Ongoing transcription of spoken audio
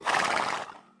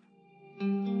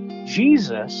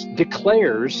Jesus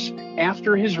declares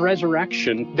after his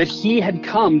resurrection that he had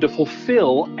come to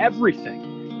fulfill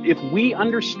everything. If we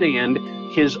understand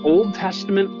his Old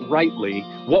Testament rightly,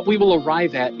 what we will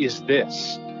arrive at is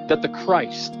this: that the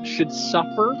Christ should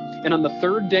suffer and on the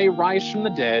third day rise from the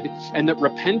dead, and that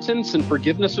repentance and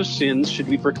forgiveness of sins should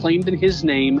be proclaimed in his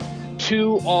name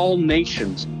to all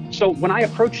nations. So when I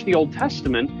approach the Old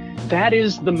Testament, that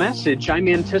is the message I'm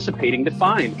anticipating to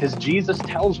find, because Jesus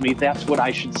tells me that's what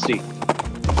I should see.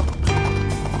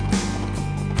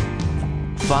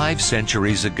 5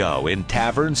 centuries ago, in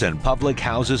taverns and public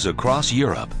houses across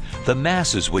Europe, the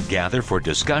masses would gather for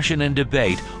discussion and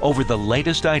debate over the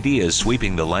latest ideas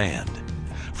sweeping the land.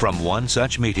 From one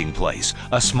such meeting place,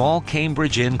 a small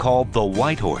Cambridge inn called the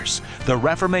White Horse, the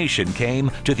Reformation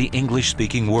came to the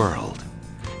English-speaking world.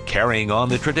 Carrying on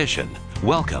the tradition,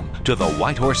 welcome to the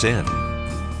White Horse Inn.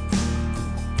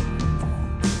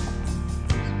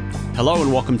 Hello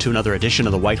and welcome to another edition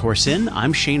of the White Horse Inn.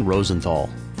 I'm Shane Rosenthal.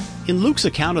 In Luke's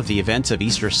account of the events of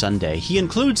Easter Sunday, he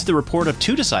includes the report of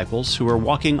 2 disciples who were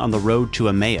walking on the road to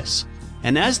Emmaus.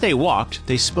 And as they walked,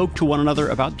 they spoke to one another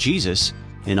about Jesus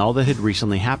and all that had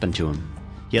recently happened to him.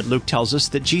 Yet Luke tells us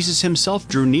that Jesus himself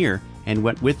drew near and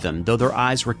went with them, though their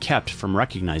eyes were kept from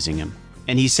recognizing him.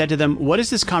 And he said to them, "What is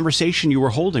this conversation you were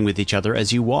holding with each other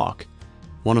as you walk?"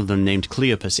 One of them, named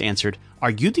Cleopas, answered, "Are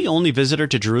you the only visitor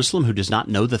to Jerusalem who does not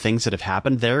know the things that have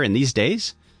happened there in these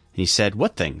days?" And he said,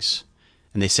 "What things?"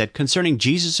 And they said, "Concerning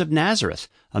Jesus of Nazareth,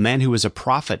 a man who was a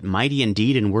prophet, mighty in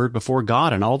deed and word before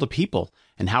God and all the people,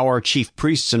 and how our chief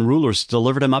priests and rulers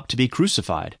delivered him up to be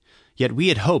crucified. Yet we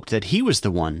had hoped that he was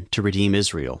the one to redeem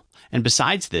Israel. And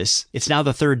besides this, it's now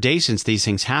the 3rd day since these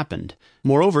things happened.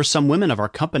 Moreover, some women of our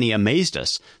company amazed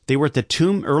us. They were at the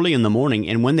tomb early in the morning,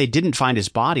 and when they didn't find his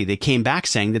body, they came back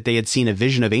saying that they had seen a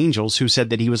vision of angels who said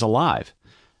that he was alive.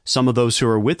 Some of those who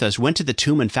were with us went to the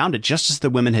tomb and found it just as the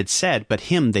women had said, but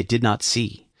him they did not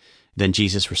see." Then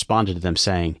Jesus responded to them,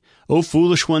 saying, "O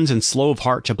foolish ones and slow of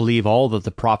heart to believe all that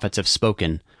the prophets have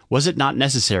spoken. Was it not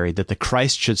necessary that the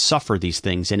Christ should suffer these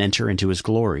things and enter into his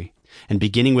glory? And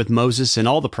beginning with Moses and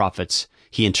all the prophets,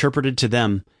 he interpreted to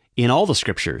them in all the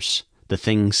scriptures the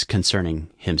things concerning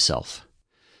himself."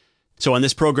 So on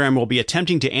this program, we'll be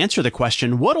attempting to answer the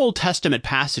question, what Old Testament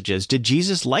passages did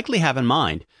Jesus likely have in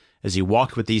mind as he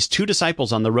walked with these 2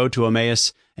 disciples on the road to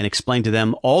Emmaus and explained to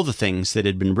them all the things that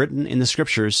had been written in the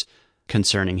scriptures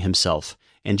concerning himself?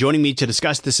 And joining me to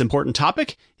discuss this important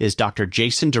topic is Dr.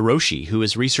 Jason DeRouchie, who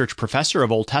is Research Professor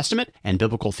of Old Testament and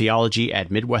Biblical Theology at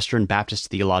Midwestern Baptist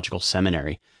Theological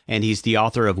Seminary. And he's the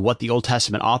author of What the Old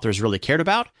Testament Authors Really Cared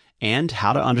About and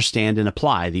How to Understand and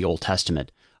Apply the Old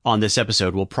Testament. On this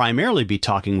episode, we'll primarily be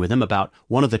talking with him about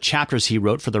one of the chapters he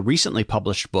wrote for the recently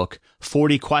published book,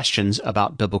 40 Questions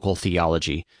About Biblical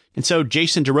Theology. And so,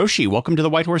 Jason DeRouchie, welcome to the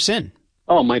White Horse Inn.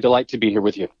 Oh, my delight to be here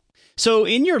with you. So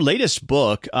in your latest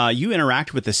book, you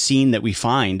interact with the scene that we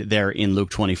find there in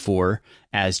Luke 24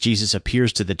 as Jesus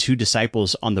appears to the 2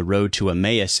 disciples on the road to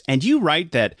Emmaus. And you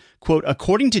write that, quote,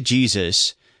 "According to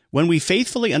Jesus, when we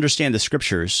faithfully understand the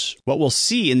scriptures, what we'll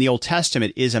see in the Old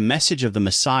Testament is a message of the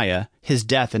Messiah, his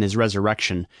death and his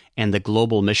resurrection, and the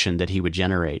global mission that he would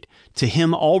generate. To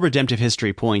him, all redemptive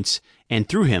history points, and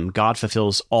through him, God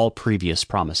fulfills all previous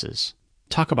promises."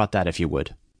 Talk about that if you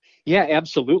would. Yeah,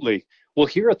 absolutely. Well,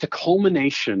 here at the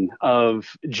culmination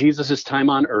of Jesus' time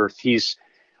on earth, he's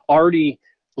already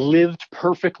lived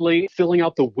perfectly, filling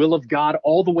out the will of God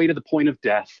all the way to the point of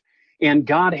death. And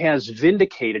God has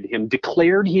vindicated him,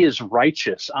 declared he is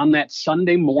righteous on that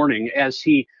Sunday morning as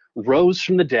he rose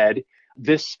from the dead.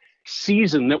 This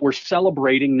season that we're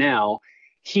celebrating now,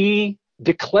 he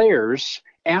declares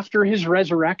after his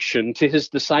resurrection to his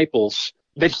disciples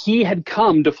that he had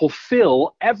come to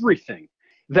fulfill everything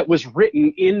that was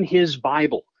written in his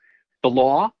Bible, the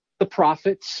law, the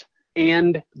prophets,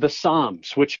 and the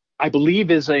Psalms, which I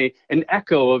believe is an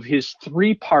echo of his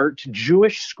 3-part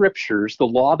Jewish scriptures, the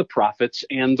law, the prophets,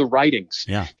 and the writings.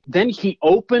 Yeah. Then he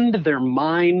opened their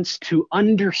minds to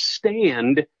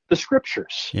understand the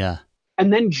scriptures. Yeah.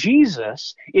 And then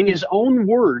Jesus, in his own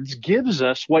words, gives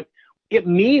us what it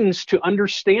means to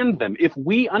understand them. If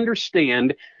we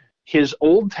understand his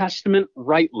Old Testament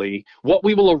rightly, what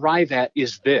we will arrive at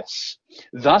is this: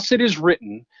 "Thus it is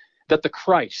written that the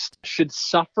Christ should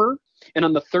suffer and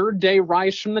on the 3rd day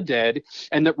rise from the dead,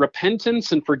 and that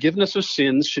repentance and forgiveness of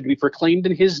sins should be proclaimed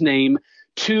in his name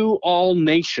to all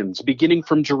nations, beginning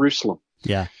from Jerusalem."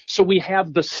 Yeah. So we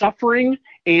have the suffering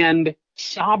and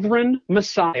sovereign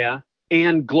Messiah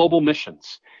and global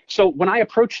missions. So when I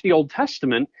approach the Old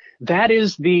Testament, that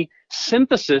is the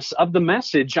synthesis of the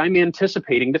message I'm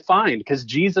anticipating to find, because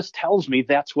Jesus tells me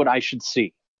that's what I should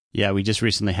see. Yeah, we just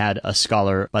recently had a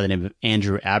scholar by the name of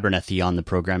Andrew Abernethy on the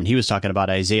program, and he was talking about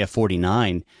Isaiah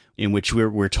 49, in which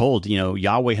we're told,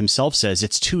 Yahweh himself says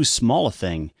it's too small a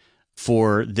thing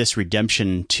for this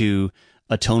redemption to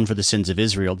atone for the sins of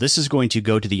Israel. This is going to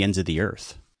go to the ends of the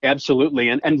earth. Absolutely.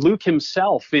 And Luke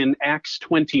himself in Acts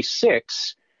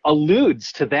 26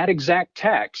 alludes to that exact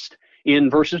text in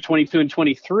verses 22 and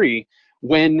 23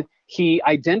 when he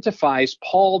identifies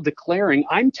Paul declaring,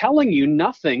 I'm telling you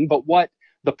nothing but what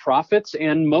the prophets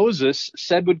and Moses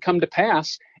said would come to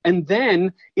pass. And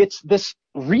then it's this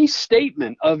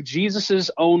restatement of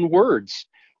Jesus's own words,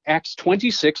 Acts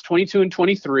 26, 22 and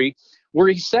 23, where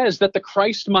he says that the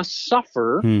Christ must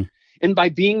suffer, and by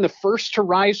being the first to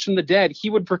rise from the dead,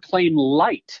 he would proclaim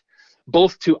light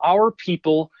both to our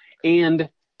people and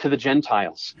to the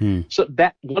Gentiles. So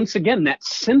that, once again, that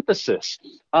synthesis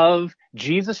of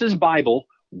Jesus's Bible,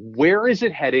 where is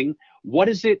it heading? What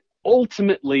is it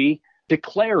ultimately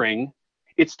declaring?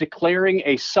 It's declaring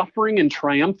a suffering and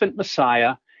triumphant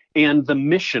Messiah and the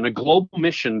mission, a global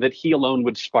mission that he alone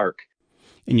would spark.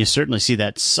 And you certainly see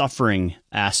that suffering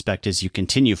aspect as you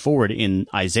continue forward in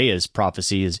Isaiah's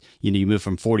prophecy. As you move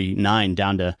from 49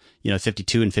 down to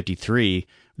 52 and 53.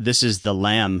 This is the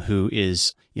Lamb who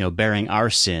is bearing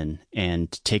our sin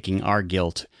and taking our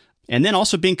guilt, and then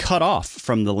also being cut off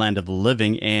from the land of the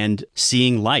living and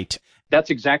seeing light. That's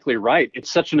exactly right.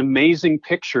 It's such an amazing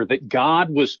picture that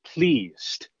God was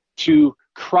pleased to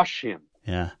crush him.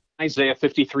 Yeah. Isaiah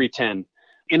 53:10.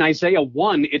 In Isaiah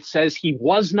 1, it says he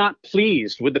was not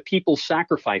pleased with the people's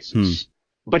sacrifices,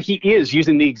 but he is,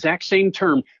 using the exact same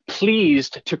term,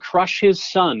 pleased to crush his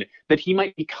son, that he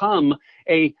might become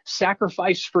a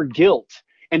sacrifice for guilt.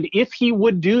 And if he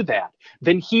would do that,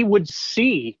 then he would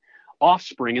see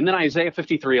offspring. And then Isaiah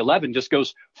 53:11 just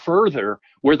goes further,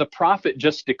 where the prophet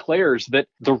just declares that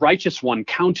the righteous one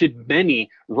counted many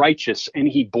righteous, and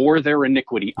he bore their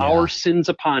iniquity. Yeah. Our sins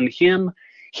upon him,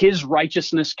 his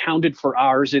righteousness counted for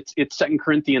ours. It's 2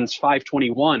 Corinthians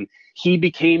 5:21. He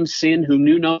became sin who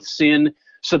knew no sin,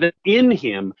 so that in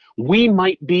him we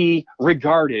might be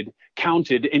regarded,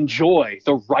 counted, enjoy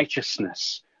the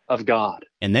righteousness of God.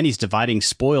 And then he's dividing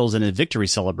spoils in a victory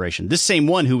celebration. This same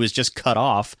one who was just cut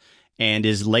off and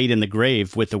is laid in the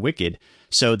grave with the wicked.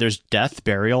 So there's death,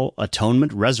 burial,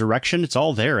 atonement, resurrection. It's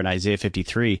all there in Isaiah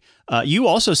 53. You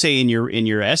also say in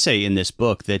your essay in this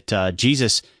book that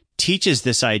Jesus teaches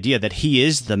this idea that he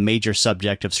is the major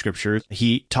subject of Scripture.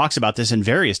 He talks about this in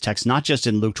various texts, not just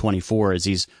in Luke 24 as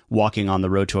he's walking on the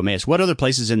road to Emmaus. What other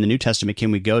places in the New Testament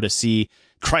can we go to see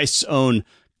Christ's own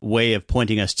way of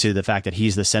pointing us to the fact that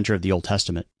he's the center of the Old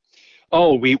Testament?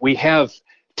 Oh, we have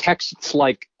texts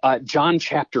like John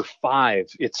chapter 5.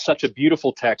 It's such a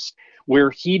beautiful text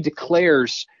where he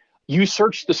declares, you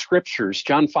search the Scriptures,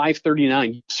 John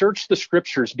 5:39, you search the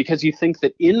Scriptures because you think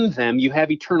that in them you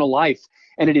have eternal life,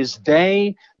 and it is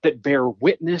they that bear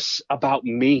witness about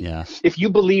me. Yeah. If you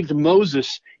believed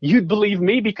Moses, you'd believe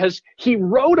me because he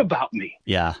wrote about me.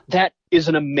 Yeah. That is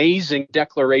an amazing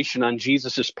declaration on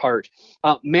Jesus's part.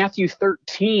 Matthew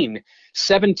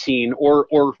 13:17,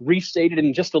 or restated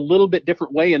in just a little bit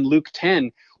different way in Luke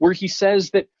 10, where he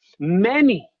says that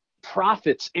many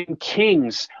prophets and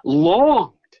kings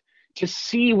longed to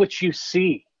see what you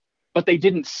see, but they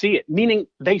didn't see it, meaning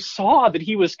they saw that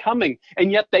he was coming,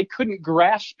 and yet they couldn't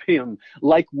grasp him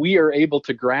like we are able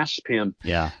to grasp him.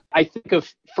 Yeah. I think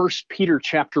of 1 Peter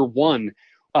chapter 1,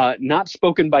 not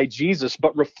spoken by Jesus,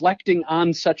 but reflecting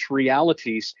on such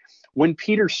realities, when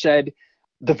Peter said,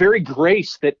 the very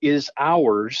grace that is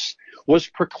ours was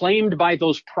proclaimed by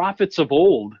those prophets of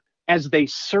old as they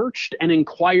searched and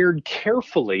inquired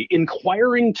carefully,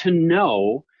 inquiring to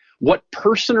know what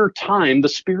person or time the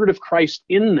Spirit of Christ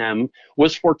in them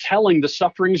was foretelling the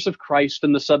sufferings of Christ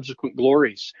and the subsequent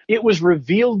glories. It was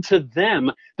revealed to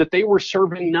them that they were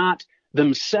serving not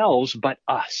themselves, but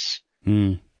us.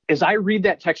 As I read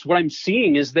that text, what I'm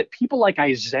seeing is that people like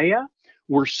Isaiah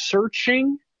were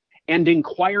searching and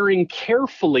inquiring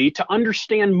carefully to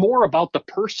understand more about the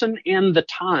person and the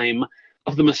time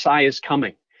of the Messiah's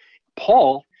coming.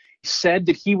 Paul said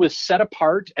that he was set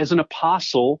apart as an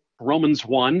apostle, Romans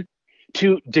 1,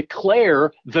 to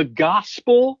declare the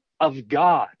gospel of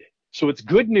God. So it's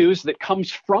good news that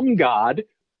comes from God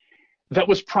that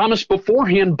was promised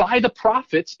beforehand by the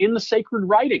prophets in the sacred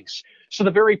writings. So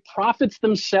the very prophets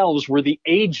themselves were the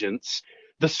agents.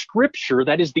 The Scripture,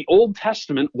 that is the Old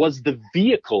Testament, was the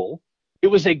vehicle. It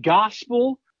was a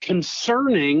gospel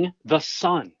concerning the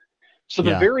Son. So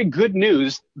the very good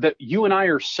news that you and I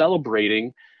are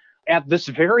celebrating at this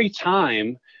very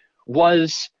time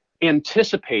was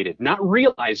anticipated, not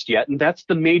realized yet. And that's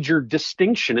the major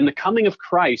distinction. In the coming of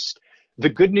Christ, The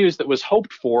good news that was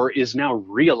hoped for is now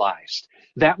realized.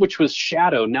 That which was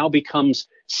shadow now becomes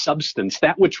substance.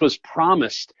 That which was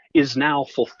promised is now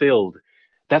fulfilled.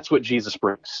 That's what Jesus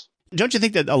brings. Don't you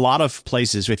think that a lot of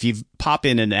places, if you pop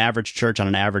in an average church on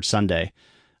an average Sunday,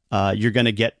 you're going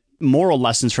to get moral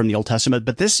lessons from the Old Testament,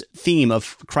 but this theme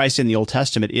of Christ in the Old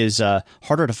Testament is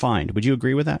harder to find. Would you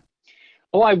agree with that?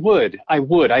 Oh, I would.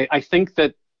 I think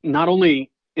that not only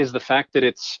is the fact that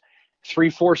it's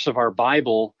 3/4 of our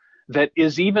Bible that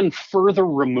is even further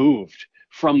removed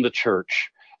from the church,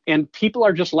 and people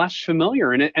are just less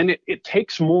familiar in it, and it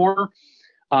takes more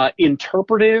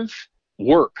interpretive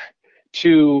work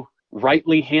to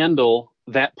rightly handle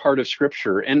that part of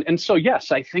Scripture. And so,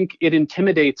 yes, I think it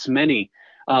intimidates many.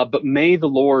 But may the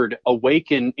Lord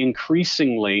awaken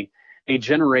increasingly a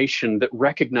generation that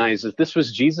recognizes this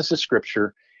was Jesus'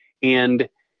 Scripture, and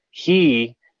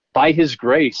he, by his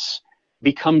grace,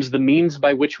 becomes the means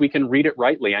by which we can read it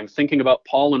rightly. I'm thinking about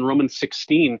Paul in Romans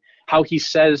 16, how he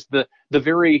says the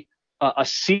very a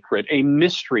secret, a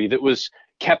mystery that was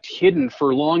kept hidden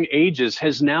for long ages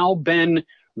has now been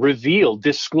revealed,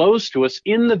 disclosed to us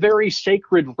in the very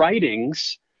sacred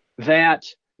writings that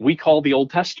we call the Old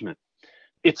Testament.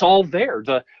 It's all there.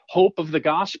 The hope of the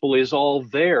gospel is all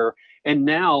there. And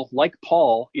now, like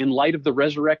Paul, in light of the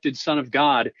resurrected Son of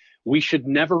God, we should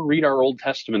never read our Old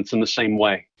Testaments in the same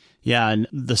way. Yeah, and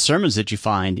the sermons that you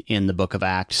find in the book of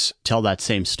Acts tell that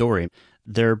same story.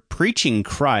 They're preaching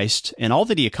Christ and all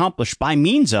that he accomplished by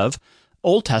means of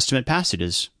Old Testament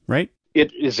passages, right?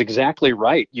 It is exactly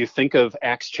right. You think of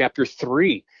Acts chapter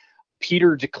 3.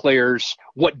 Peter declares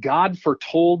what God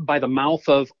foretold by the mouth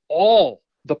of all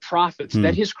the prophets,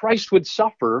 that his Christ would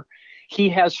suffer, he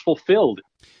has fulfilled.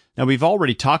 Now, we've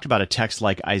already talked about a text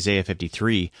like Isaiah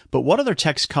 53, but what other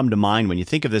texts come to mind when you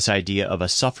think of this idea of a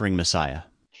suffering Messiah?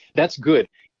 That's good.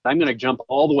 I'm going to jump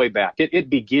all the way back.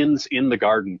 It begins in the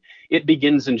garden. It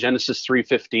begins in Genesis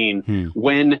 3:15,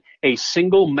 when a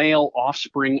single male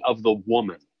offspring of the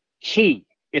woman,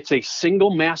 it's a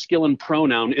single masculine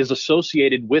pronoun, is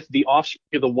associated with the offspring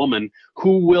of the woman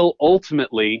who will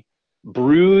ultimately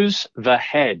bruise the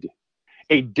head,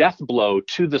 a death blow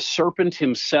to the serpent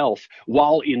himself,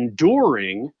 while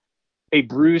enduring a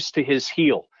bruise to his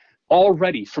heel.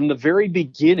 Already from the very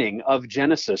beginning of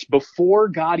Genesis, before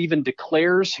God even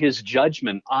declares his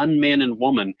judgment on man and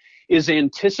woman, is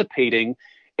anticipating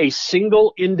a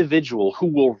single individual who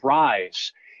will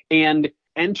rise and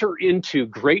enter into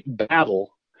great battle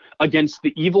against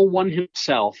the evil one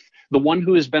himself, the one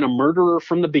who has been a murderer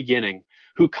from the beginning,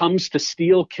 who comes to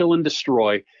steal, kill, and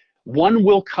destroy. One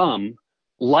will come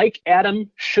like Adam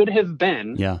should have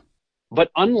been, but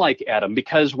unlike Adam,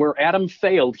 because where Adam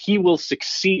failed, he will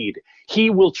succeed. He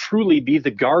will truly be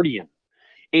the guardian,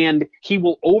 and he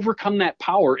will overcome that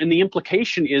power. And the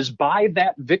implication is, by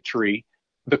that victory,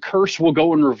 the curse will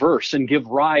go in reverse and give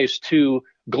rise to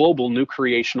global new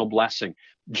creational blessing.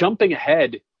 Jumping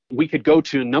ahead, we could go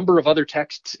to a number of other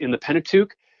texts in the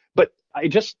Pentateuch, but I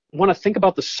just want to think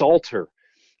about the Psalter.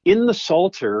 In the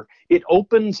Psalter, it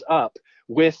opens up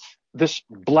with this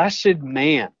blessed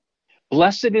man.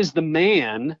 Blessed is the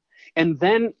man, and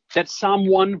then that's Psalm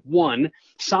 1:1.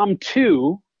 Psalm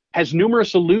 2 has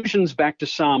numerous allusions back to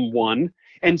Psalm 1,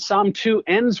 and Psalm 2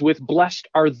 ends with, blessed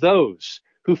are those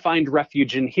who find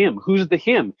refuge in him. Who's the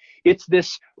him? It's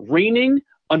this reigning,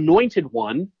 anointed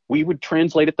one, we would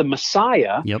translate it the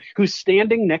Messiah, who's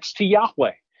standing next to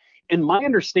Yahweh. And my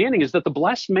understanding is that the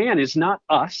blessed man is not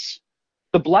us.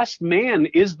 The blessed man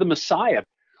is the Messiah.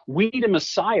 We need a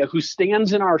Messiah who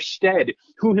stands in our stead,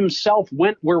 who himself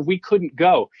went where we couldn't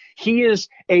go. He is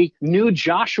a new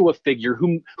Joshua figure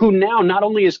who now not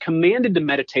only is commanded to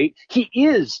meditate, he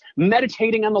is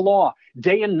meditating on the law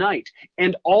day and night.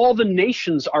 And all the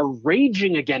nations are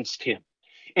raging against him.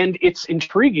 And it's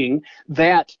intriguing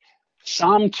that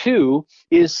Psalm 2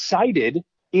 is cited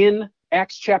in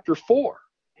Acts chapter 4.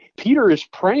 Peter is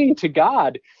praying to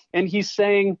God, and he's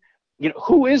saying,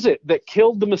 who is it that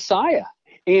killed the Messiah?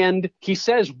 And he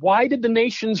says, why did the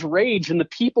nations rage and the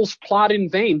peoples plot in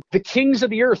vain? The kings of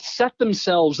the earth set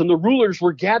themselves, and the rulers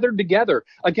were gathered together.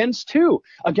 Against who?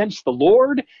 Against the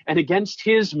Lord and against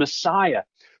his Messiah.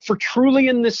 For truly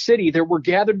in this city there were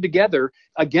gathered together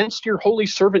against your holy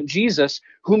servant Jesus,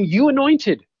 whom you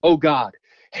anointed, O God.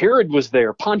 Herod was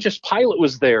there, Pontius Pilate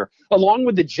was there, along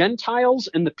with the Gentiles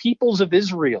and the peoples of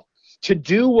Israel, to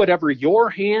do whatever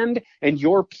your hand and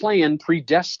your plan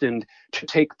predestined to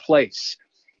take place.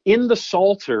 In the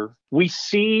Psalter, we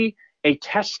see a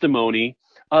testimony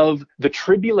of the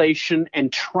tribulation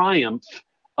and triumph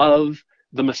of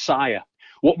the Messiah.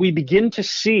 What we begin to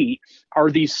see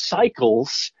are these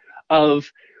cycles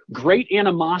of great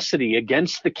animosity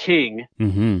against the king,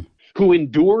 Mm-hmm. who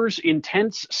endures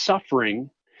intense suffering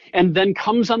and then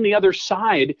comes on the other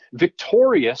side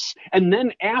victorious. And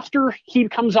then after he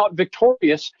comes out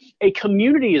victorious, a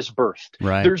community is birthed.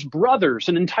 Right. There's brothers,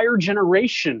 an entire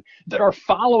generation that are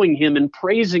following him and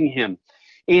praising him.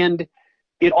 And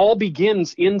it all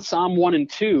begins in Psalm 1 and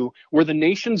 2, where the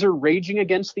nations are raging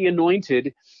against the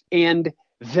anointed. And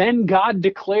then God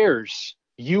declares,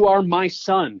 "You are my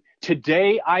son.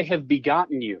 Today I have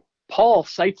begotten you." Paul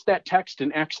cites that text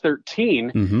in Acts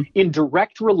 13 in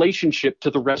direct relationship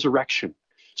to the resurrection.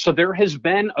 So there has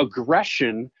been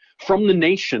aggression from the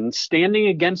nations standing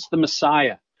against the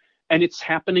Messiah, and it's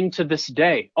happening to this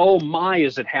day. Oh my,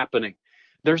 is it happening?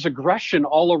 There's aggression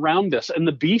all around us, and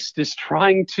the beast is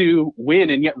trying to win,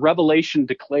 and yet Revelation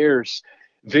declares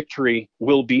victory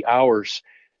will be ours,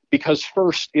 because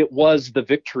first it was the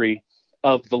victory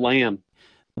of the Lamb.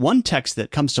 One text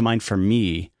that comes to mind for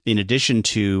me, in addition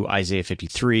to Isaiah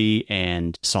 53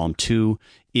 and Psalm 2,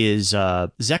 is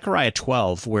Zechariah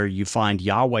 12, where you find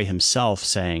Yahweh himself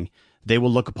saying, "They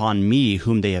will look upon me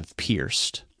whom they have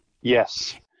pierced."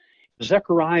 Yes.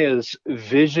 Zechariah's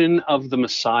vision of the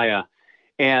Messiah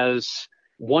as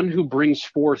one who brings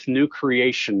forth new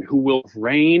creation, who will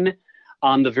reign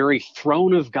on the very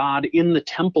throne of God in the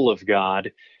temple of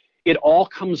God, it all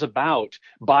comes about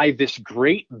by this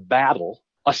great battle,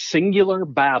 a singular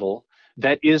battle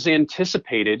that is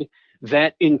anticipated,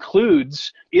 that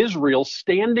includes Israel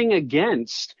standing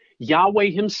against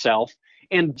Yahweh himself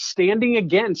and standing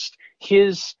against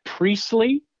his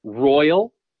priestly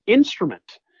royal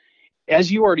instrument.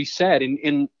 As you already said,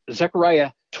 in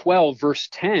Zechariah 12, verse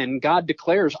 10, God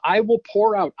declares, "I will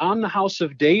pour out on the house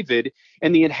of David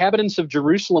and the inhabitants of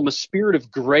Jerusalem a spirit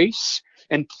of grace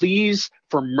and pleas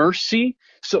for mercy."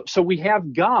 So we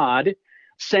have God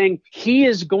saying he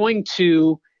is going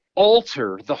to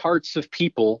alter the hearts of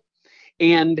people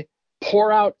and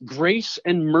pour out grace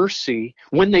and mercy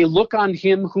when they look on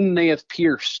him whom they have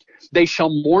pierced. They shall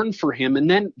mourn for him. And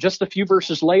then just a few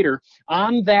verses later,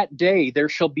 "On that day there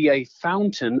shall be a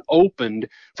fountain opened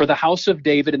for the house of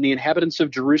David and the inhabitants of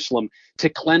Jerusalem to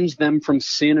cleanse them from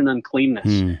sin and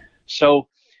uncleanness." So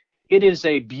it is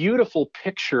a beautiful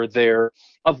picture there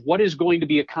of what is going to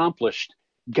be accomplished.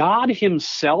 God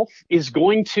himself is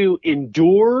going to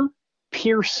endure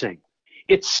piercing.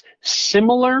 It's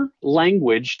similar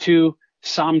language to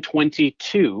Psalm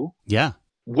 22,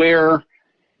 where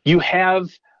you have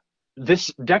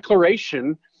this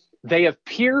declaration, "They have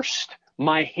pierced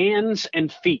my hands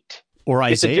and feet." Or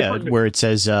Isaiah, where it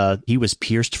says, "He was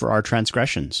pierced for our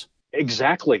transgressions."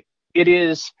 Exactly. It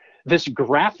is this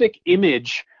graphic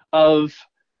image of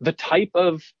the type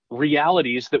of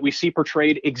realities that we see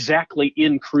portrayed exactly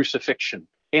in crucifixion.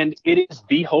 And it is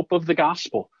the hope of the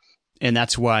gospel. And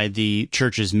that's why the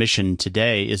church's mission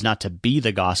today is not to be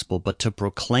the gospel, but to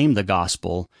proclaim the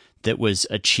gospel that was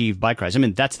achieved by Christ. I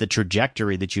mean, that's the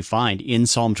trajectory that you find in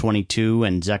Psalm 22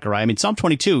 and Zechariah. I mean, Psalm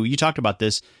 22, you talked about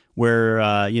this,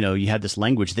 where, you had this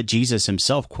language that Jesus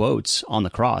himself quotes on the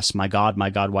cross, my God,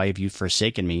 why have you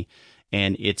forsaken me?"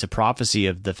 And it's a prophecy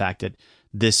of the fact that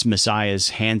this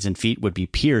Messiah's hands and feet would be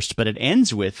pierced. But it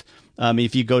ends with,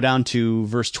 if you go down to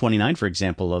verse 29, for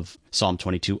example, of Psalm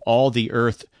 22, "All the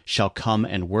earth shall come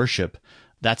and worship."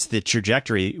 That's the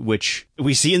trajectory which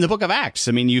we see in the book of Acts.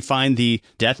 I mean, you find the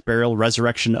death, burial,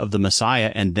 resurrection of the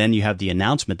Messiah, and then you have the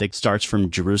announcement that starts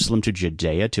from Jerusalem to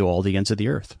Judea to all the ends of the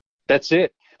earth. That's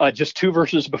it. Just two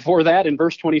verses before that, in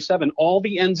verse 27, "All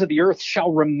the ends of the earth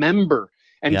shall remember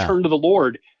and turn to the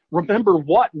Lord." Remember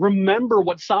what? Remember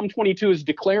what Psalm 22 is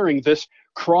declaring, this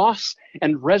cross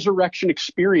and resurrection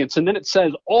experience. And then it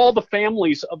says, "All the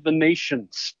families of the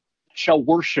nations shall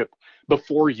worship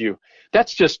before you."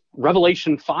 That's just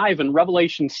Revelation 5 and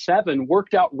Revelation 7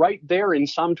 worked out right there in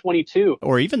Psalm 22.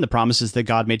 Or even the promises that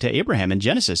God made to Abraham in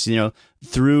Genesis,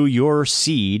 "Through your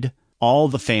seed, all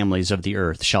the families of the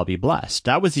earth shall be blessed."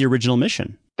 That was the original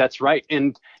mission. That's right.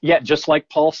 And yet, just like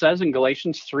Paul says in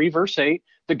Galatians 3, verse 8,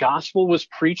 the gospel was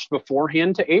preached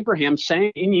beforehand to Abraham,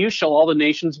 saying, "In you shall all the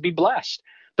nations be blessed."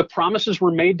 The promises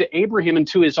were made to Abraham and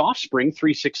to his offspring,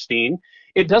 3:16.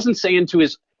 It doesn't say into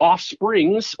his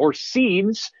offsprings or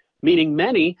seeds, meaning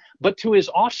many, but to his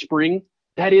offspring,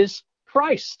 that is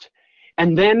Christ.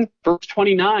 And then verse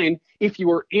 29, "If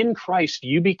you are in Christ,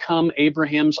 you become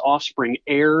Abraham's offspring,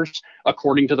 heirs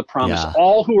according to the promise."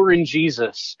 All who are in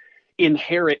Jesus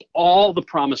inherit all the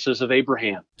promises of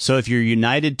Abraham. So if you're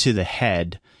united to the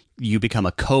head, you become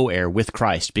a co-heir with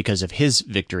Christ because of his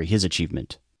victory, his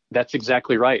achievement. That's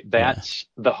exactly right. That's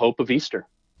the hope of Easter.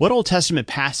 What Old Testament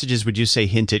passages would you say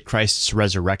hint at Christ's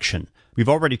resurrection? We've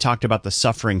already talked about the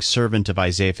suffering servant of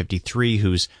Isaiah 53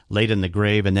 who's laid in the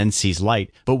grave and then sees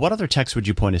light. But what other text would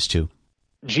you point us to?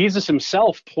 Jesus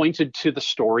himself pointed to the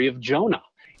story of Jonah.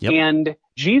 Yep. And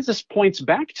Jesus points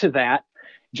back to that.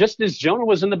 Just as Jonah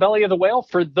was in the belly of the whale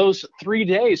for those 3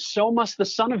 days, so must the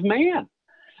Son of Man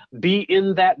be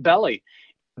in that belly.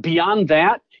 Beyond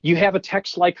that, you have a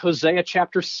text like Hosea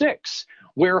chapter 6,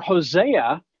 where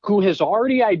Hosea, who has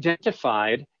already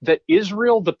identified that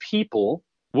Israel, the people,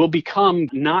 will become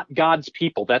not God's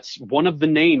people. That's one of the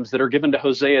names that are given to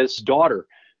Hosea's daughter.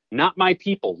 Not my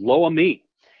people, lo ami.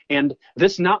 And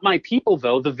this not my people,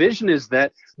 though, the vision is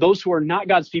that those who are not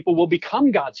God's people will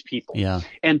become God's people. Yeah.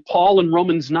 And Paul in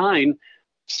Romans 9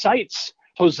 cites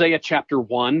Hosea chapter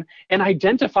 1 and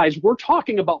identifies we're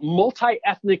talking about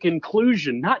multi-ethnic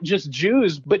inclusion, not just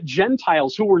Jews, but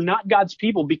Gentiles who were not God's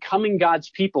people becoming God's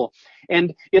people.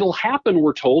 And it'll happen,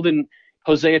 we're told, in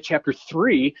Hosea chapter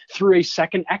 3 through a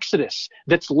second Exodus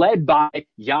that's led by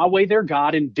Yahweh their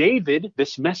God and David,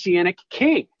 this messianic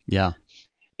king. Yeah.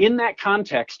 In that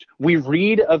context, we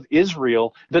read of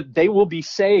Israel that they will be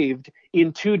saved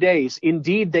in 2 days.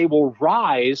 Indeed, they will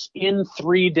rise in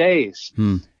 3 days.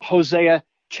 Hosea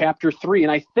chapter 3.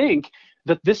 And I think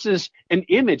that this is an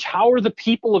image. How are the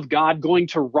people of God going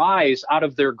to rise out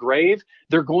of their grave?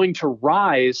 They're going to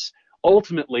rise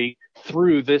ultimately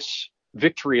through this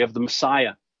victory of the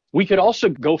Messiah. We could also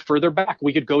go further back.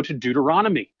 We could go to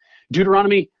Deuteronomy.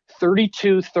 Deuteronomy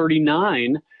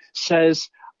 32:39 says,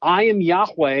 I am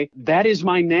Yahweh, that is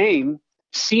my name.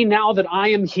 See now that I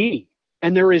am He,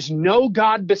 and there is no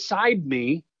God beside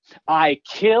me. I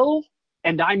kill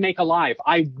and I make alive.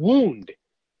 I wound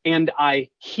and I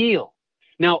heal.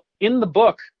 Now, in the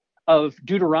book of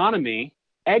Deuteronomy,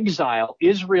 exile,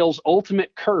 Israel's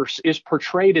ultimate curse, is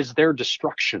portrayed as their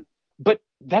destruction. But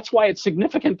that's why it's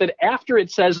significant that after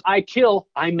it says, I kill,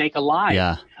 I make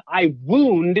alive. I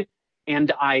wound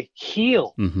and I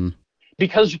heal.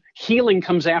 Because healing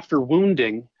comes after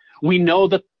wounding, we know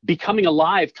that becoming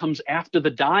alive comes after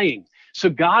the dying. So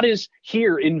God is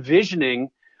here envisioning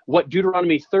what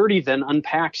Deuteronomy 30 then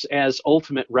unpacks as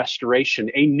ultimate restoration,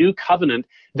 a new covenant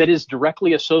that is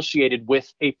directly associated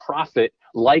with a prophet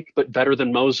like but better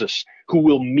than Moses, who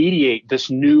will mediate this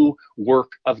new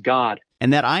work of God.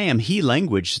 And that I am He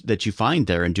language that you find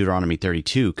there in Deuteronomy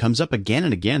 32 comes up again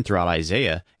and again throughout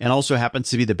Isaiah, and also happens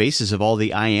to be the basis of all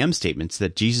the I am statements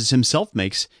that Jesus himself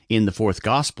makes in the fourth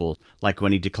gospel, like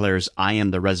when he declares, I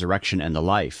am the resurrection and the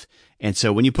life. And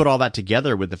so when you put all that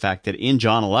together with the fact that in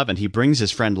John 11 he brings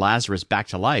his friend Lazarus back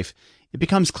to life, it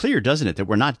becomes clear, doesn't it, that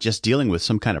we're not just dealing with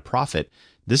some kind of prophet.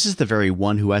 This is the very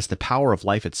one who has the power of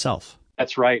life itself.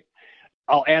 That's right.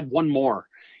 I'll add one more.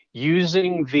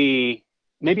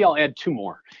 Maybe I'll add two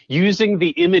more. Using the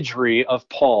imagery of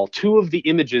Paul, two of the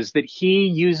images that he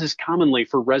uses commonly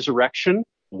for resurrection,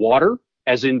 water,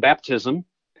 as in baptism,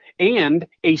 and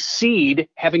a seed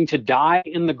having to die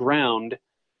in the ground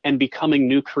and becoming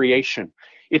new creation.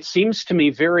 It seems to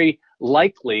me very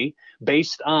likely,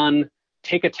 based on,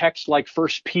 take a text like 1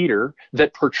 Peter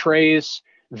that portrays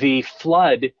the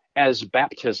flood as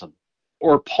baptism,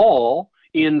 or Paul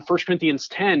in 1 Corinthians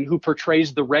 10 who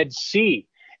portrays the Red Sea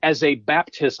as a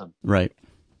baptism. Right.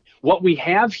 What we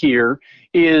have here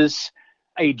is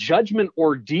a judgment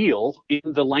ordeal, in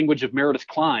the language of Meredith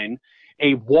Kline,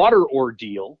 a water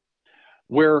ordeal,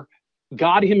 where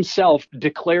God himself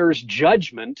declares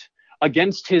judgment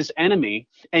against his enemy,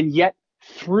 and yet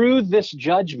through this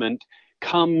judgment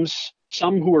comes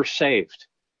some who are saved,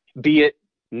 be it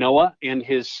Noah and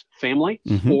his family,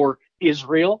 or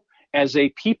Israel as a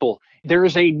people. There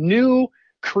is a new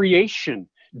creation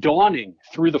dawning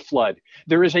through the flood.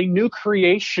 There is a new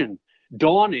creation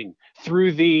dawning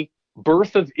through the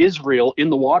birth of Israel in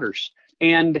the waters.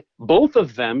 And both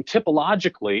of them,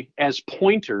 typologically, as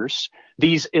pointers,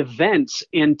 these events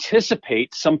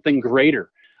anticipate something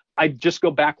greater. I just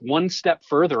go back one step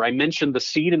further. I mentioned the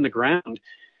seed in the ground.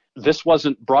 This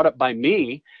wasn't brought up by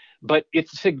me, but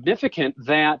it's significant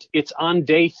that it's on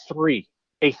day 3,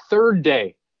 a third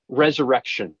day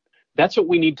resurrection. That's what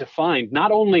we need to find.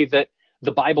 Not only that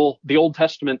the Bible, the Old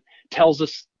Testament, tells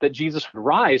us that Jesus would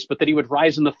rise, but that he would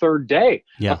rise in the third day,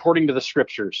 according to the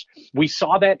scriptures. We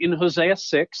saw that in Hosea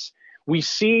 6. We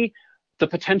see the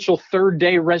potential third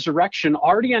day resurrection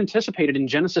already anticipated in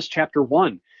Genesis chapter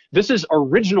 1. This is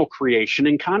original creation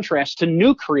in contrast to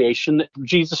new creation that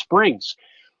Jesus brings.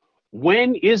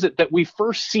 When is it that we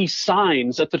first see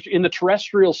signs in the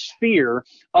terrestrial sphere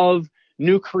of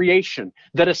new creation,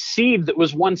 that a seed that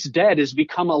was once dead has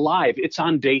become alive? It's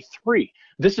on day 3.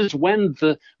 This is when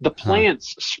the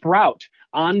plants sprout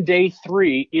on day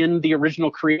 3 in the original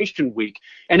creation week.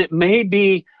 And it may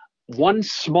be one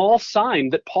small sign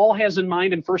that Paul has in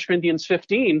mind in 1 Corinthians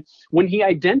 15 when he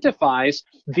identifies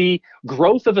the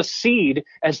growth of a seed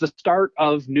as the start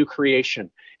of new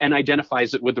creation and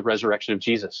identifies it with the resurrection of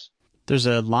Jesus. There's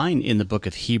a line in the book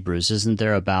of Hebrews, isn't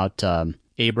there, about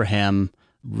Abraham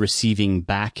receiving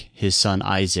back his son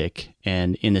Isaac,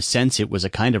 and in a sense it was a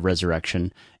kind of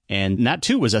resurrection, and that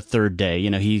too was a third day. You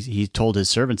know, he told his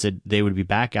servants that they would be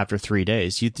back after 3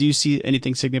 days. Do you see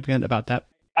anything significant about that?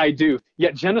 I do.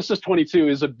 Yet Genesis 22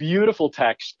 is a beautiful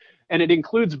text, and it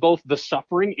includes both the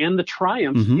suffering and the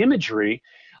triumph imagery.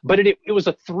 But it was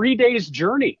a 3 days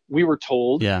journey, we were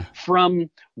told, from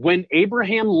when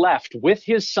Abraham left with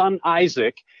his son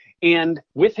Isaac and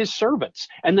with his servants.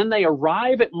 And then they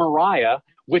arrive at Moriah,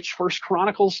 which First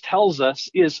Chronicles tells us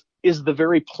is the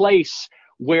very place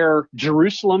where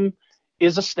Jerusalem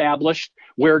is established,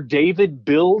 where David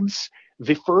builds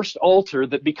the first altar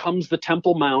that becomes the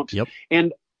Temple Mount,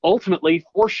 and ultimately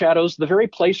foreshadows the very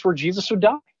place where Jesus would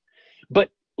die.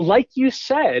 But like you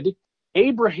said,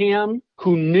 Abraham,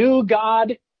 who knew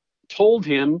God, told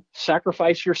him,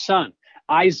 sacrifice your son,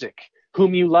 Isaac,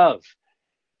 whom you love.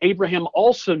 Abraham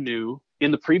also knew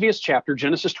in the previous chapter,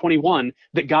 Genesis 21,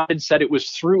 that God had said it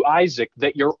was through Isaac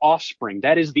that your offspring,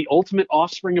 that is the ultimate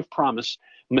offspring of promise,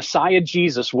 Messiah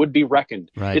Jesus, would be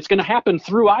reckoned. Right. It's going to happen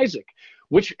through Isaac,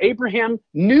 which Abraham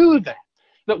knew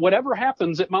that whatever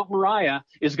happens at Mount Moriah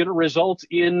is going to result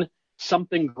in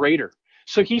something greater.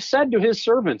 So he said to his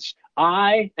servants,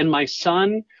 I and my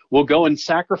son will go and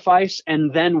sacrifice,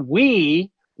 and then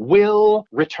we will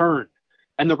return.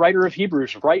 And the writer of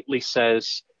Hebrews rightly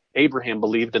says, Abraham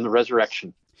believed in the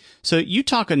resurrection. So you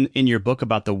talk in your book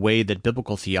about the way that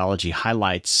biblical theology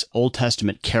highlights Old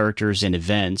Testament characters and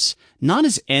events, not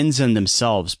as ends in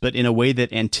themselves, but in a way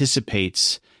that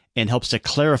anticipates and helps to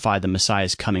clarify the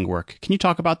Messiah's coming work. Can you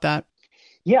talk about that?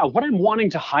 Yeah, what I'm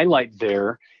wanting to highlight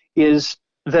there is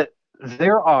that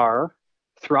there are,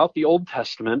 throughout the Old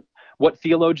Testament, what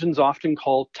theologians often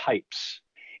call types.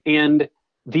 And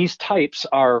these types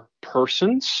are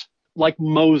persons like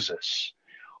Moses,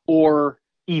 or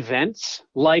events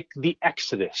like the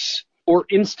Exodus, or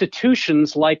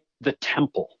institutions like the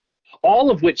temple, all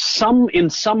of which in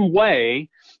some way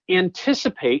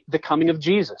anticipate the coming of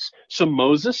Jesus. So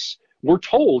Moses, we're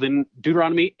told in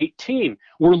Deuteronomy 18,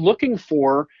 we're looking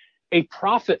for a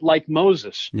prophet like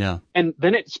Moses. Yeah. And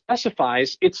then it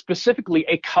specifies it's specifically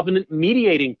a covenant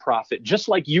mediating prophet, just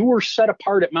like you were set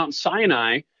apart at Mount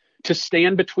Sinai to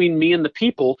stand between me and the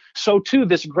people, so too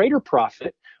this greater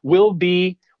prophet will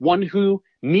be one who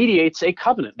mediates a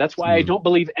covenant. That's why I don't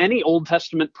believe any Old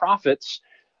Testament prophets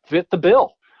fit the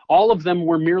bill. All of them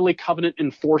were merely covenant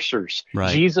enforcers.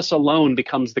 Right. Jesus alone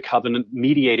becomes the covenant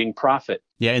mediating prophet.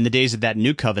 Yeah, in the days of that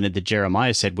new covenant that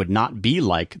Jeremiah said would not be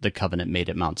like the covenant made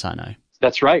at Mount Sinai.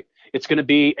 That's right. It's going to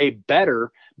be a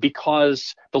better,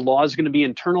 because the law is going to be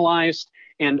internalized,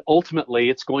 and ultimately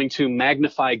it's going to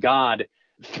magnify God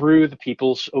through the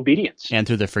people's obedience. And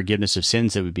through the forgiveness of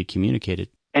sins that would be communicated.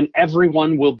 And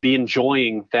everyone will be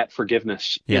enjoying that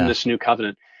forgiveness in this new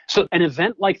covenant. So an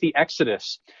event like the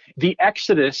Exodus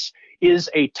is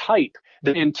a type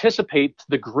that anticipates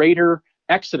the greater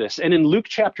Exodus. And in Luke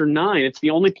chapter 9, it's the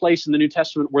only place in the New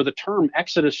Testament where the term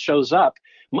Exodus shows up.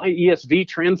 My ESV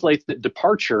translates it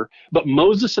departure, but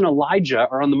Moses and Elijah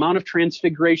are on the Mount of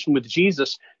Transfiguration with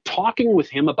Jesus, talking with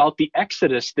him about the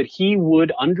Exodus that he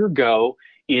would undergo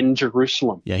in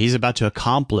Jerusalem. Yeah, he's about to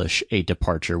accomplish a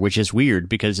departure, which is weird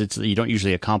because you don't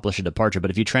usually accomplish a departure. But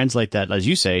if you translate that, as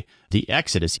you say, the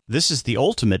Exodus, this is the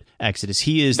ultimate Exodus.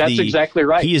 That's exactly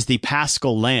right. He is the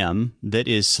Paschal Lamb that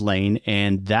is slain,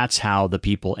 and that's how the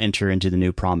people enter into the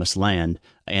new promised land.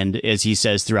 And as he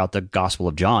says throughout the Gospel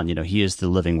of John, he is the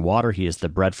living water, he is the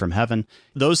bread from heaven.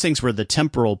 Those things were the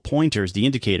temporal pointers, the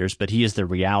indicators, but he is the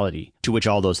reality to which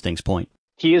all those things point.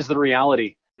 He is the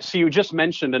reality. So you just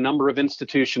mentioned a number of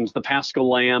institutions, the Paschal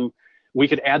Lamb. We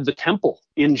could add the temple.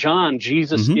 In John,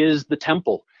 Jesus is the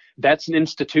temple. That's an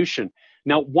institution.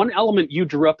 Now, one element you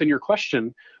drew up in your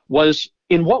question was,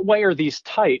 in what way are these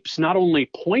types not only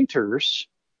pointers,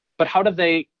 but how do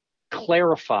they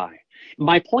clarify?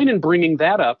 My point in bringing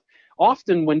that up,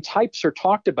 often when types are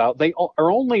talked about, they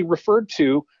are only referred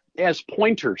to as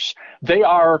pointers. They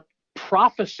are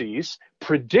prophecies,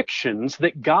 predictions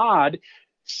that God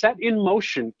set in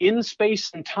motion in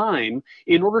space and time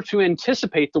in order to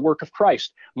anticipate the work of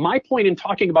Christ. My point in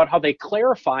talking about how they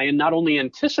clarify and not only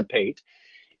anticipate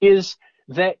is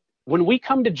that when we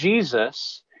come to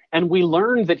Jesus and we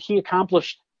learn that he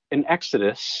accomplished an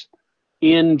Exodus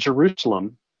in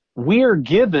Jerusalem, we are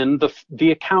given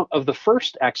the account of the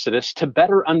first Exodus to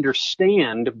better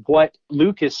understand what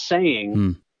Luke is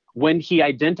saying when he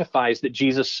identifies that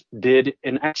Jesus did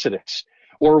in Exodus,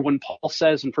 or when Paul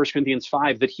says in 1 Corinthians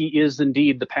 5 that he is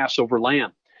indeed the Passover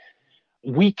lamb.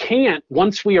 We can't,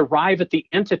 once we arrive at the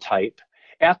antitype,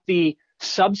 at the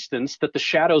substance that the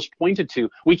shadows pointed to,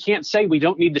 we can't say we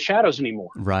don't need the shadows anymore.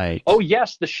 Right. Oh,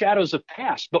 yes, the shadows have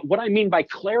passed. But what I mean by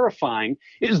clarifying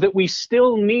is that we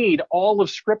still need all of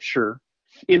Scripture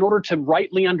in order to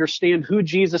rightly understand who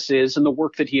Jesus is and the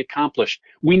work that he accomplished.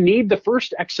 We need the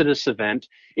first Exodus event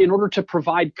in order to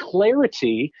provide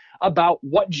clarity about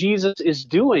what Jesus is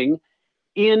doing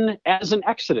as an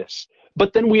Exodus.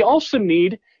 But then we also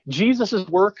need Jesus'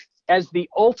 work as the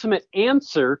ultimate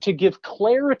answer to give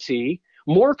clarity,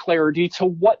 more clarity to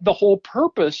what the whole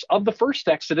purpose of the first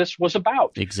Exodus was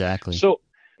about. Exactly. So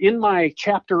in my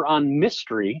chapter on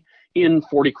mystery in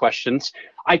 40 Questions,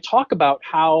 I talk about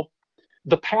how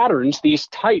the patterns, these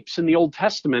types in the Old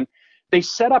Testament, they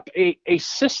set up a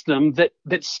system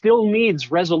that still needs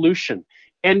resolution.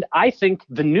 And I think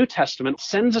the New Testament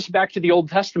sends us back to the Old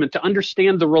Testament to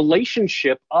understand the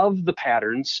relationship of the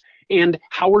patterns and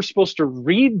how we're supposed to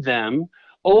read them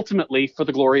ultimately for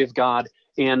the glory of God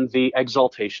and the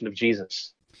exaltation of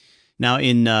Jesus. Now,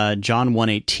 in John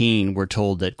 1:18, we're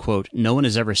told that, quote, "No one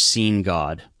has ever seen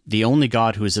God. The only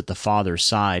God who is at the Father's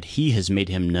side, he has made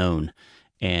him known."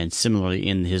 And similarly,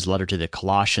 in his letter to the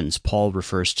Colossians, Paul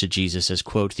refers to Jesus as,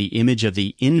 quote, "the image of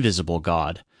the invisible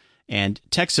God." And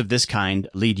texts of this kind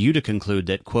lead you to conclude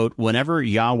that, quote, "whenever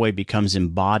Yahweh becomes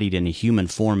embodied in a human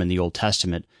form in the Old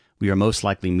Testament, we are most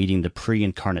likely meeting the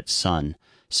pre-incarnate Son."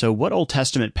 So what Old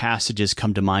Testament passages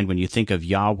come to mind when you think of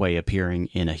Yahweh appearing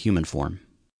in a human form?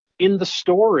 In the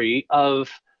story of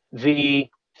the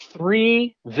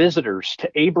 3 visitors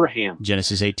to Abraham.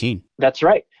 Genesis 18. That's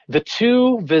right. The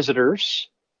 2 visitors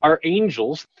are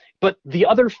angels, but the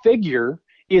other figure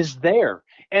is there.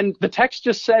 And the text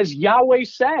just says, Yahweh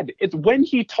said. It's when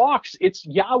he talks, it's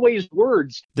Yahweh's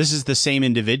words. This is the same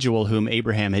individual whom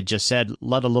Abraham had just said,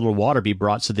 "Let a little water be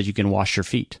brought so that you can wash your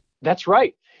feet." That's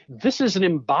right. This is an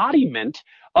embodiment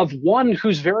of one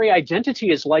whose very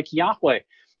identity is like Yahweh.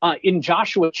 In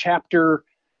Joshua chapter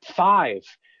 5,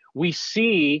 we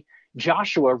see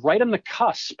Joshua right on the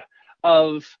cusp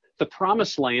of the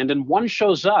promised land, and one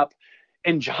shows up,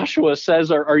 and Joshua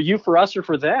says, are you for us or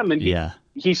for them? And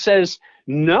he says,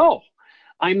 no,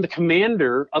 I'm the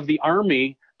commander of the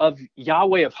army of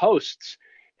Yahweh of hosts.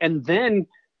 And then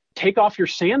take off your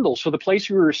sandals, for the place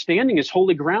you are standing is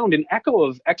holy ground, an echo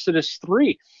of Exodus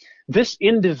 3. This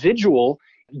individual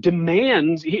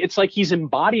demands, it's like he's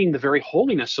embodying the very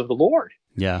holiness of the Lord.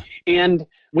 Yeah. And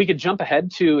we could jump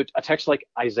ahead to a text like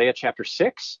Isaiah chapter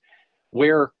 6,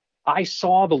 where I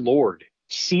saw the Lord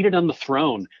seated on the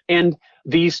throne, and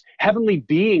these heavenly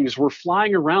beings were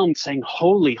flying around saying,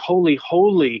 holy, holy,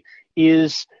 holy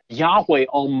is Yahweh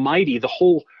Almighty. The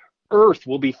whole earth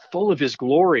will be full of his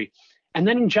glory. And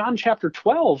then in John chapter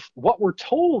 12, what we're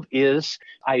told is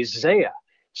Isaiah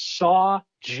saw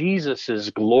Jesus's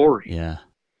glory. Yeah.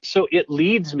 So it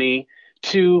leads me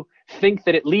to think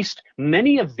that at least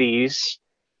many of these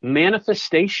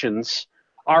manifestations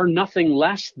are nothing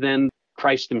less than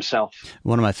Christ himself.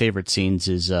 One of my favorite scenes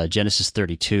is Genesis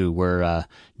 32, where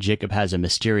Jacob has a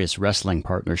mysterious wrestling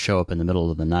partner show up in the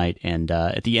middle of the night. And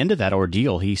at the end of that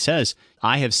ordeal, he says,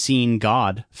 "I have seen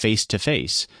God face to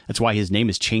face." That's why his name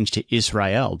is changed to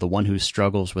Israel, the one who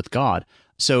struggles with God.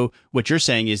 So what you're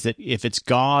saying is that if it's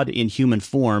God in human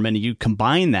form, and you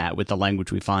combine that with the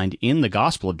language we find in the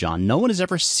Gospel of John, no one has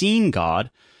ever seen God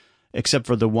except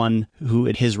for the one who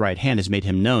at his right hand has made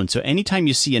him known. So anytime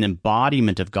you see an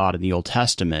embodiment of God in the Old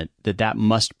Testament, that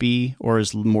must be, or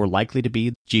is more likely to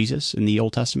be, Jesus in the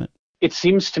Old Testament? It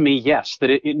seems to me, yes, that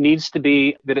it needs to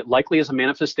be, that it likely is a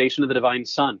manifestation of the divine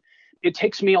Son. It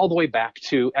takes me all the way back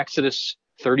to Exodus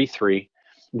 33,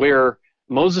 where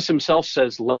Moses himself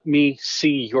says, "Let me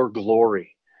see your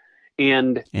glory."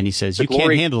 And he says, you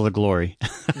can't handle the glory.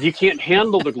 You can't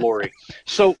handle the glory.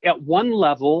 So at one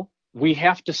level, we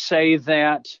have to say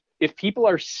that if people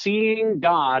are seeing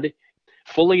God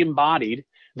fully embodied,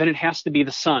 then it has to be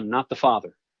the Son, not the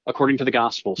Father, according to the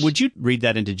Gospels. Would you read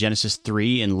that into Genesis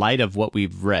 3 in light of what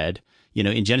we've read? You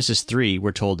know, in Genesis 3,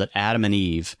 we're told that Adam and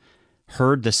Eve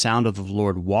heard the sound of the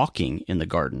Lord walking in the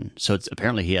garden. So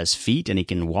apparently he has feet and he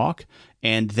can walk.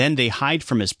 And then they hide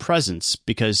from his presence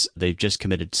because they've just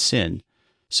committed sin.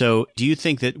 So do you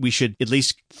think that we should at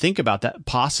least think about that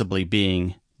possibly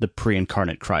being the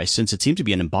pre-incarnate Christ, since it seemed to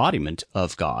be an embodiment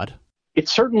of God? It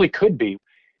certainly could be.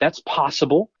 That's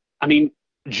possible. I mean,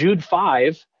 Jude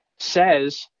 5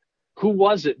 says, who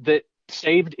was it that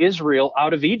saved Israel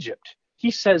out of Egypt?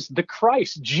 He says the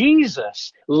Christ,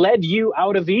 Jesus, led you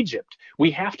out of Egypt.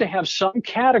 We have to have some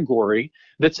category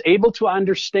that's able to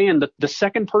understand that the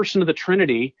second person of the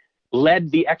Trinity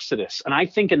led the Exodus. And I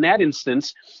think in that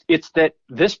instance, it's that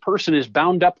this person is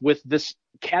bound up with this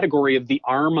category of the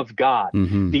arm of God,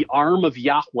 the arm of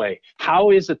Yahweh.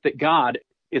 How is it that God,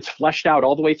 it's fleshed out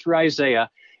all the way through Isaiah,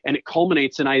 and it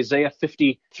culminates in Isaiah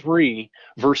 53,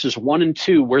 verses 1 and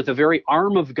 2, where the very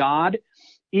arm of God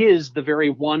is the very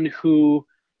one who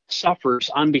suffers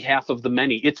on behalf of the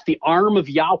many. It's the arm of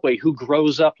Yahweh who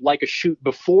grows up like a shoot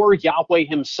before Yahweh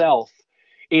himself,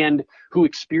 and who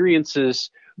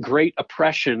experiences great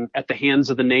oppression at the hands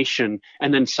of the nation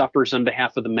and then suffers on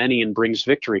behalf of the many and brings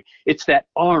victory. It's that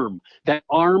arm. That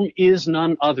arm is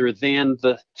none other than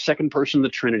the second person of the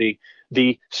Trinity,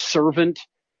 the servant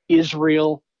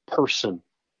Israel person,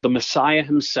 the Messiah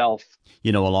himself.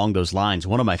 You know, along those lines,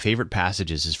 one of my favorite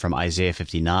passages is from Isaiah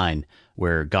 59,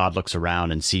 where God looks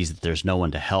around and sees that there's no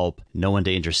one to help, no one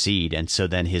to intercede, and so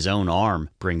then his own arm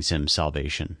brings him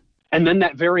salvation. And then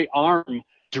that very arm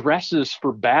dresses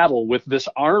for battle with this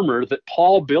armor that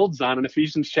Paul builds on in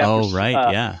Ephesians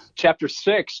chapter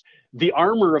 6. The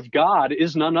armor of God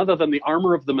is none other than the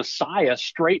armor of the Messiah,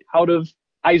 straight out of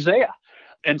Isaiah.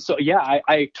 And so,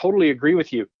 I totally agree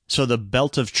with you. So the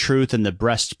belt of truth and the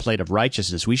breastplate of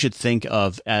righteousness, we should think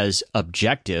of as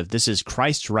objective. This is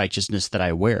Christ's righteousness that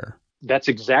I wear. That's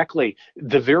exactly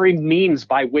the very means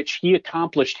by which he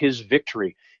accomplished his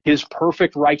victory, his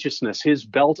perfect righteousness, his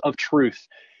belt of truth.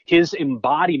 His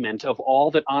embodiment of all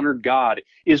that honored God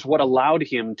is what allowed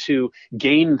him to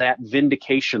gain that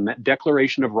vindication, that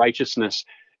declaration of righteousness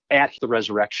at the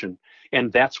resurrection.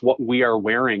 And that's what we are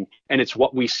wearing. And it's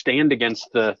what we stand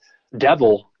against the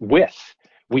devil with.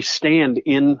 We stand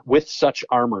in with such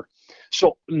armor.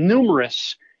 So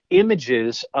numerous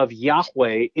images of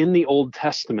Yahweh in the Old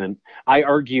Testament, I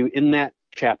argue in that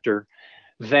chapter,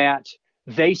 that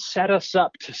they set us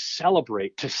up to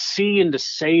celebrate, to see and to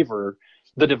savor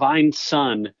the divine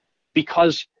Son,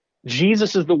 because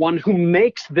Jesus is the one who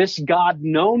makes this God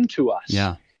known to us.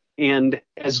 Yeah. And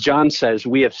as John says,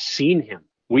 we have seen him,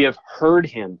 we have heard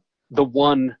him, the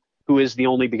one who is the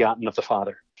only begotten of the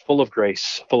Father, full of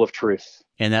grace, full of truth.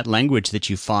 And that language that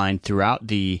you find throughout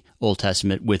the Old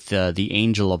Testament with the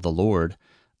angel of the Lord,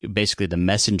 basically the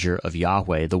messenger of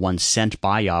Yahweh, the one sent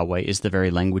by Yahweh, is the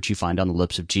very language you find on the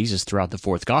lips of Jesus throughout the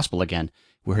fourth gospel again,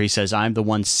 where he says, I'm the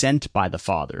one sent by the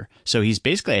Father. So he's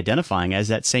basically identifying as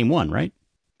that same one, right?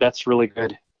 That's really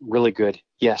good. Really good.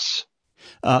 Yes.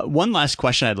 One last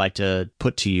question I'd like to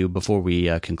put to you before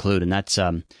we conclude, and that's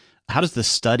how does the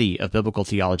study of biblical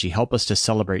theology help us to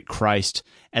celebrate Christ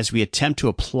as we attempt to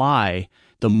apply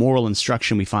the moral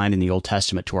instruction we find in the Old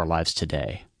Testament to our lives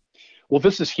today? Well,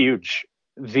 this is huge.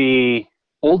 The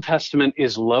Old Testament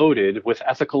is loaded with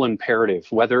ethical imperative,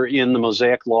 whether in the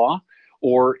Mosaic Law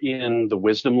or in the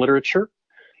wisdom literature.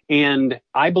 And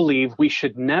I believe we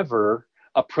should never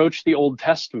approach the Old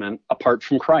Testament apart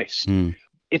from Christ.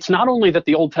 It's not only that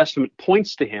the Old Testament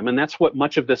points to him, and that's what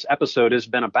much of this episode has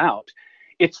been about.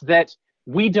 It's that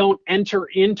we don't enter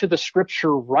into the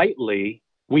scripture rightly.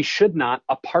 We should not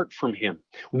apart from him.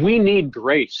 We need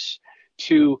grace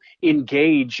to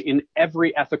engage in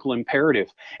every ethical imperative.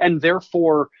 And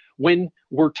therefore, when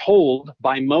we're told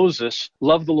by Moses,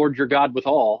 love the Lord your God with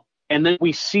all, and then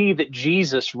we see that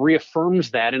Jesus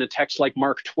reaffirms that in a text like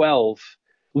Mark 12,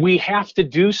 we have to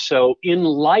do so in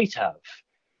light of,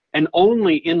 and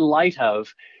only in light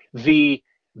of, the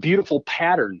beautiful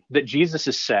pattern that Jesus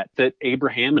has set that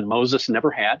Abraham and Moses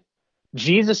never had.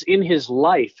 Jesus in his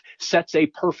life sets a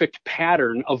perfect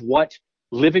pattern of what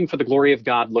living for the glory of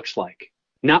God looks like.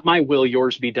 Not my will,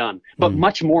 yours be done, but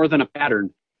much more than a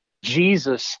pattern.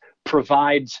 Jesus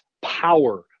provides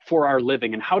power for our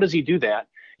living. And how does he do that?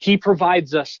 He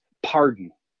provides us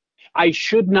pardon. I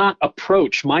should not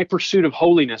approach my pursuit of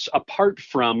holiness apart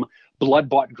from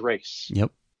blood-bought grace.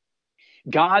 Yep.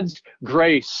 God's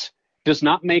grace does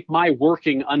not make my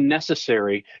working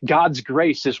unnecessary. God's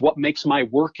grace is what makes my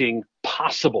working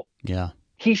possible. Yeah.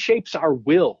 He shapes our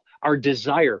will, our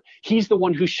desire. He's the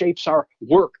one who shapes our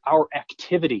work, our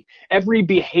activity, every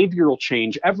behavioral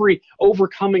change, every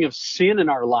overcoming of sin in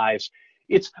our lives.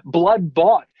 It's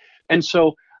blood-bought. And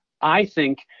so I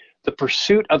think the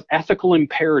pursuit of ethical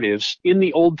imperatives in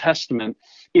the Old Testament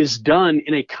is done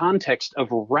in a context of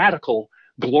radical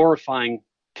glorifying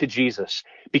to Jesus,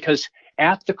 because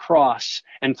at the cross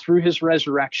and through his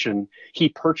resurrection, he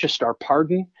purchased our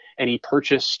pardon and he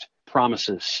purchased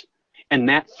promises. And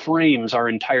that frames our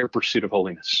entire pursuit of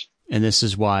holiness. And this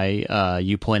is why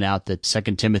you point out that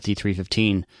 2 Timothy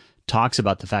 3:15 talks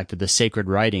about the fact that the sacred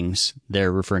writings,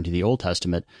 they're referring to the Old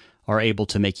Testament, are able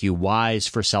to make you wise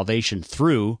for salvation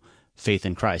through faith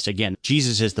in Christ. Again,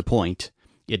 Jesus is the point.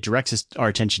 It directs our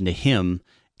attention to Him,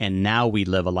 and now we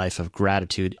live a life of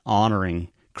gratitude, honoring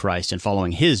Christ and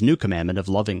following His new commandment of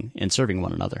loving and serving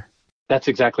one another. That's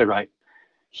exactly right.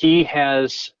 He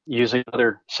has, using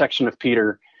another section of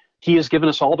Peter, He has given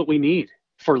us all that we need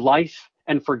for life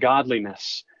and for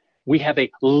godliness. We have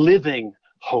a living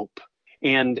hope,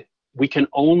 and we can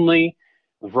only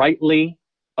rightly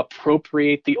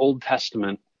appropriate the Old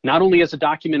Testament, not only as a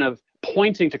document of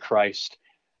pointing to Christ,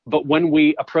 but when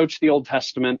we approach the Old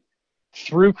Testament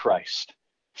through Christ,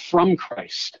 from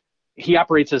Christ. He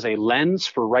operates as a lens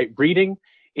for right reading,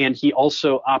 and He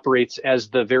also operates as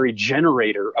the very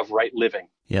generator of right living.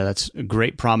 Yeah, that's a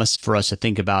great promise for us to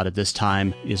think about at this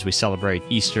time as we celebrate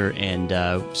Easter, and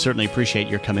certainly appreciate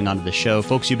your coming onto the show.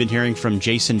 Folks, you've been hearing from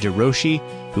Jason DeRouchie,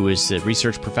 who is the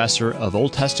research professor of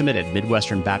Old Testament at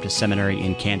Midwestern Baptist Seminary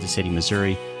in Kansas City,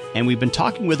 Missouri. And we've been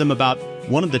talking with him about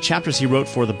one of the chapters he wrote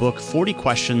for the book, 40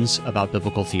 Questions About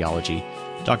Biblical Theology.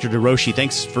 Dr. DeRouchie,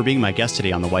 thanks for being my guest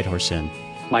today on The White Horse Inn.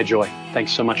 My joy.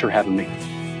 Thanks so much for having me.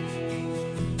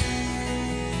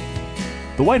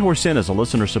 The White Horse Inn is a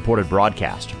listener-supported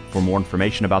broadcast. For more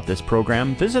information about this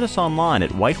program, visit us online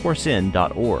at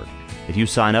whitehorseinn.org. If you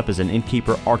sign up as an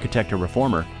innkeeper, architect, or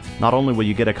reformer, not only will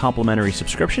you get a complimentary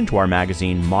subscription to our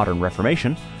magazine, Modern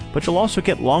Reformation, but you'll also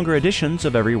get longer editions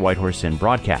of every White Horse Inn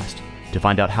broadcast. To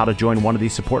find out how to join one of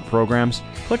these support programs,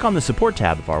 click on the support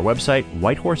tab of our website,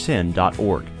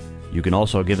 whitehorseinn.org. You can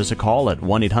also give us a call at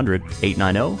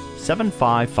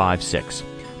 1-800-890-7556.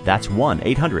 That's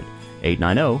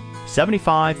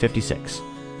 1-800-890-7556.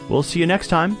 We'll see you next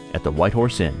time at the White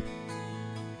Horse Inn.